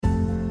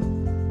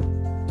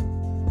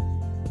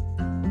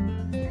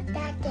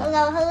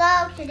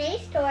Hello.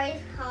 Today's story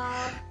is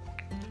called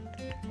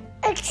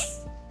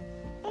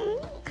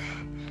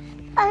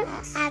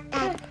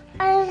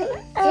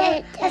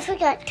I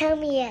forgot. Tell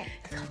me it.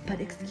 But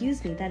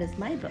excuse me, that is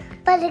my book.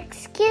 But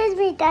excuse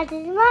me, that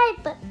is my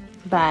book.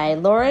 By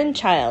Lauren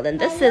Child, and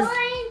this is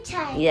Lauren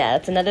Child. Yeah,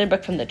 it's another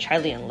book from the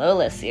Charlie and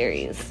Lola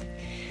series,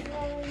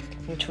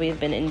 which we've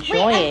been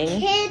enjoying.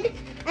 Wait,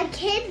 a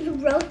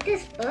kid wrote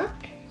this book?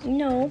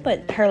 No,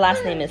 but her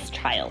last name is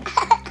Child.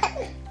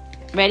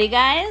 Ready,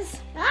 guys?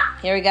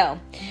 Here we go.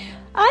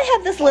 I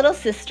have this little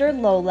sister,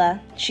 Lola.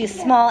 She's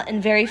small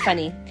and very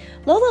funny.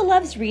 Lola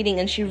loves reading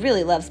and she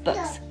really loves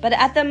books. But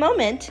at the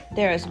moment,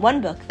 there is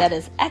one book that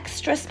is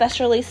extra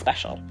specially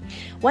special.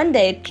 One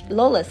day,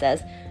 Lola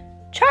says,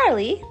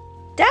 Charlie,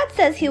 Dad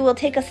says he will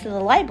take us to the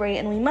library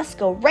and we must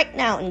go right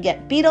now and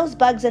get beetles,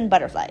 bugs, and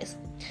butterflies.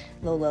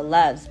 Lola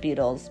loves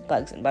beetles,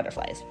 bugs, and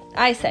butterflies.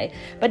 I say,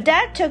 but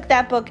Dad took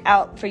that book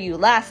out for you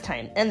last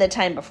time and the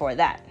time before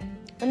that.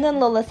 And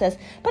then Lola says,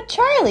 but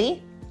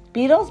Charlie,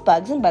 Beetles,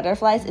 Bugs, and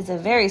Butterflies is a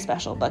very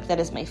special book that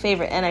is my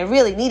favorite, and I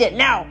really need it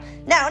now.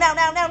 Now.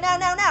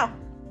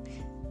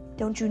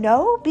 Don't you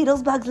know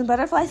Beetles, Bugs, and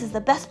Butterflies is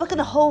the best book in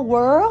the whole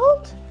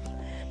world?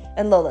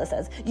 And Lola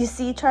says, you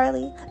see,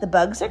 Charlie, the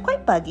bugs are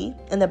quite buggy,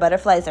 and the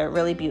butterflies are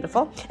really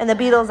beautiful, and the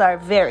beetles are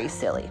very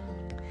silly.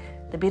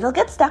 The beetle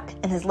gets stuck,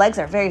 and his legs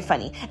are very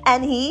funny,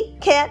 and he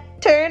can't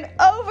turn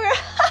over.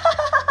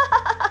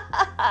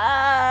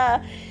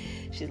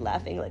 She's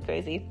laughing like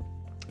crazy.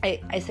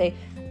 I say,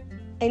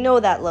 I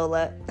know that,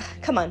 Lola.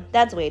 Come on,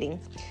 Dad's waiting.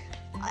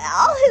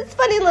 All his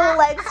funny little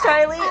legs,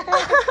 Charlie.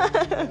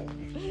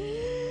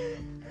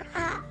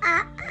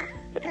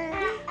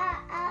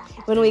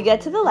 When we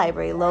get to the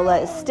library,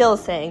 Lola is still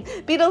saying,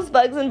 Beetles,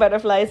 Bugs, and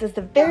Butterflies is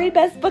the very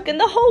best book in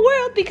the whole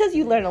world because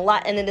you learn a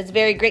lot and it is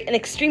very great and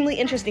extremely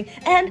interesting.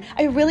 And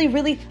I really,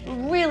 really,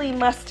 really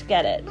must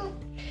get it.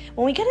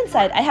 When we get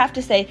inside, I have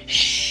to say,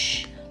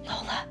 shh,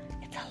 Lola,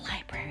 it's a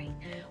library.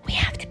 We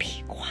have to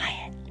be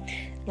quiet.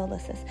 Lola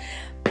says,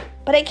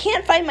 but I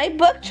can't find my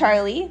book,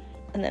 Charlie.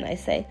 And then I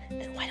say,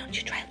 then why don't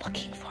you try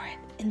looking for it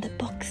in the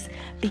books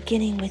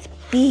beginning with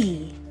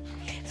B?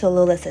 So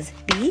Lola says,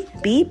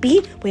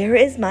 B, where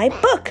is my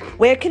book?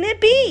 Where can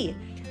it be?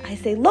 I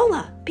say,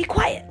 Lola, be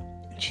quiet.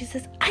 And she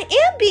says, I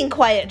am being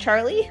quiet,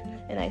 Charlie.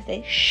 And I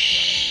say,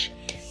 shh.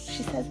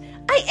 She says,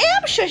 I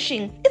am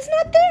shushing. It's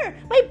not there.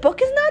 My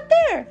book is not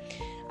there.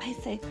 I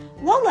say,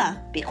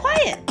 Lola, be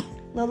quiet.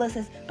 Lola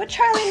says, but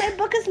Charlie, my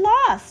book is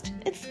lost.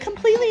 It's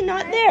completely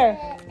not there.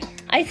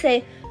 I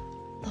say,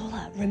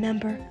 Lola,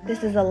 remember,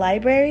 this is a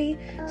library,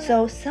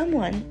 so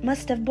someone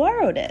must have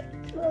borrowed it.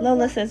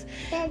 Lola says,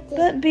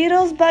 but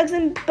Beetles, Bugs,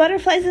 and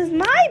Butterflies is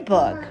my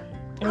book.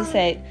 I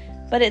say,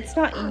 but it's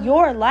not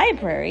your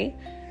library.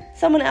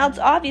 Someone else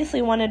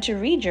obviously wanted to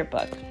read your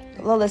book.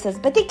 Lola says,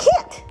 but they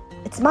can't.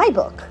 It's my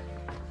book.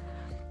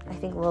 I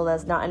think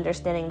Lola's not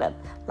understanding that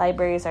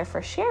libraries are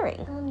for sharing.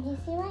 You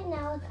see right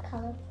now it's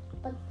colored,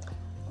 but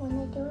when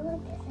they do it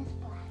like this, it's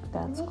black.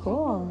 That's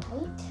cool.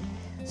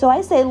 So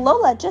I say,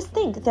 Lola, just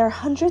think, there are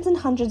hundreds and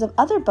hundreds of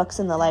other books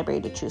in the library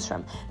to choose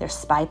from. There's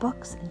spy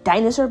books,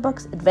 dinosaur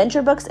books,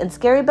 adventure books, and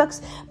scary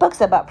books,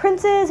 books about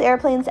princes,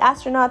 airplanes,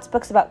 astronauts,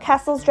 books about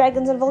castles,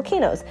 dragons, and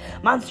volcanoes,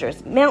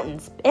 monsters,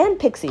 mountains, and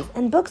pixies,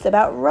 and books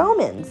about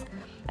Romans.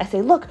 I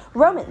say, look,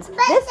 Romans.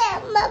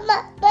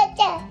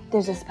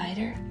 There's a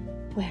spider?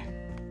 Where?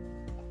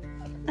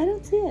 I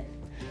don't see it.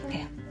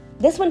 Okay.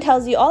 This one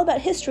tells you all about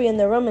history in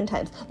the Roman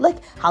times. Look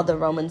how the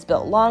Romans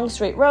built long,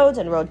 straight roads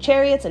and rode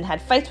chariots and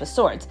had fights with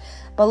swords.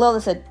 But Lola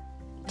said,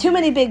 too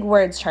many big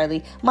words,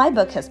 Charlie. My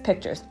book has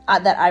pictures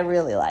that I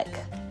really like.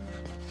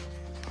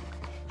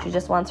 She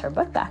just wants her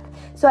book back.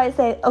 So I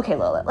say, okay,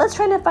 Lola, let's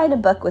try to find a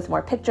book with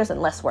more pictures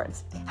and less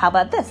words. How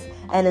about this?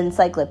 An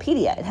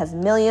encyclopedia. It has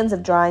millions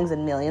of drawings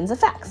and millions of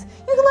facts.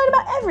 You can learn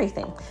about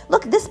everything.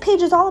 Look, this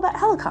page is all about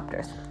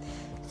helicopters.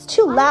 It's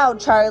too loud,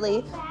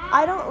 Charlie.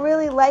 I don't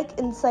really like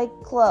those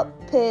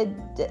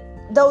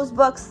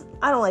books.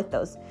 I don't like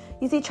those.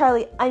 You see,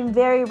 Charlie, I'm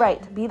very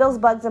right. Beetles,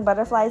 Bugs, and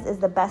Butterflies is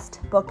the best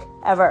book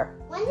ever.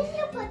 When did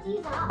you put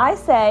these up? I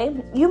say,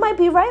 you might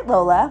be right,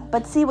 Lola,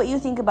 but see what you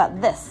think about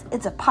this.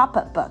 It's a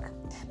pop-up book.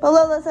 But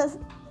Lola says,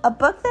 a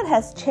book that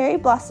has cherry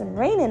blossom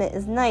rain in it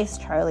is nice,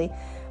 Charlie,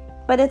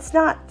 but it's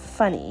not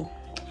funny.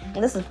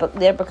 And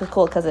their book is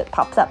cool because it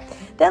pops up.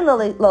 Then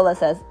Lola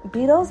says,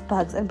 Beetles,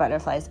 Bugs, and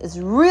Butterflies is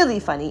really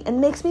funny and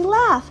makes me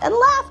laugh and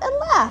laugh and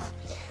laugh.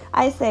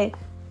 I say,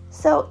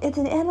 so it's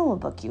an animal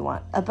book you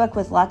want? A book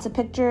with lots of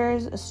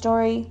pictures, a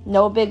story,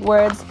 no big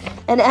words,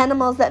 and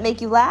animals that make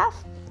you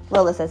laugh?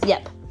 Lola says,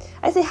 yep.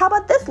 I say, how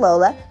about this,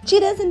 Lola?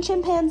 Cheetahs and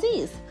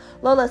chimpanzees.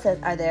 Lola says,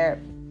 are there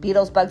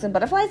beetles, bugs, and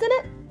butterflies in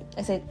it?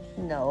 I say,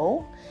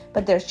 no,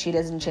 but there's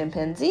cheetahs and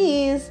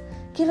chimpanzees.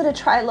 Give it a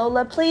try,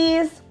 Lola,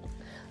 please.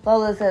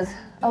 Lola says,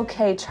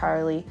 okay,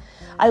 Charlie,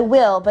 I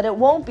will, but it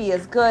won't be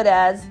as good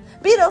as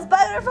Beetles,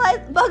 Butterflies,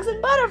 Bugs, and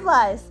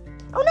Butterflies.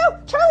 Oh no,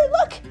 Charlie,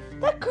 look,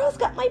 that girl's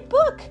got my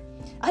book.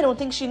 I don't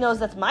think she knows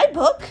that's my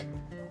book.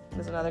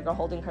 There's another girl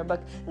holding her book.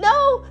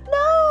 No,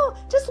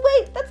 just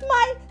wait, that's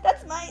my.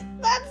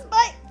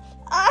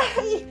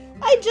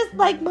 just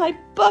like my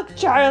book,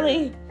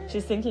 Charlie.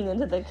 She's sinking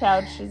into the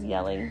couch. She's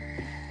yelling.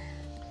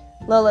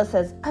 Lola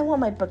says, I want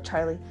my book,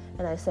 Charlie.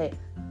 And I say,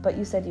 but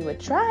you said you would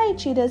try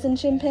cheetahs and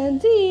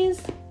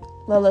chimpanzees.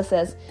 Lola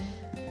says,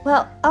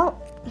 well,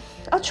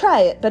 I'll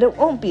try it, but it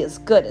won't be as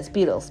good as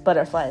beetles,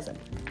 butterflies, and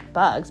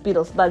bugs.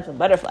 Beetles, bugs, and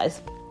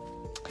butterflies.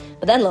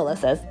 But then Lola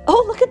says,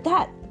 oh, look at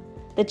that.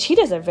 The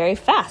cheetahs are very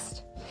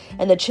fast,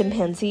 and the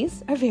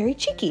chimpanzees are very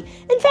cheeky.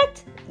 In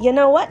fact, you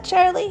know what,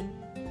 Charlie?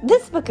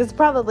 This book is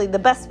probably the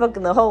best book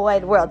in the whole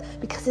wide world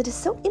because it is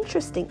so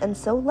interesting and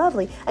so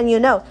lovely. And you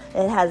know,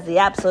 it has the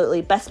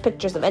absolutely best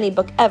pictures of any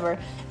book ever.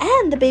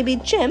 And the baby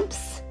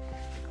chimps,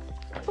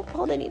 oh,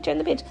 hold on, you turn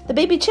the page. The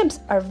baby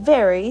chimps are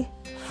very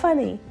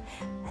funny.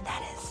 And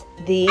that is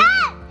the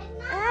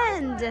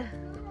end.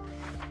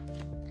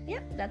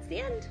 Yep, that's the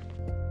end.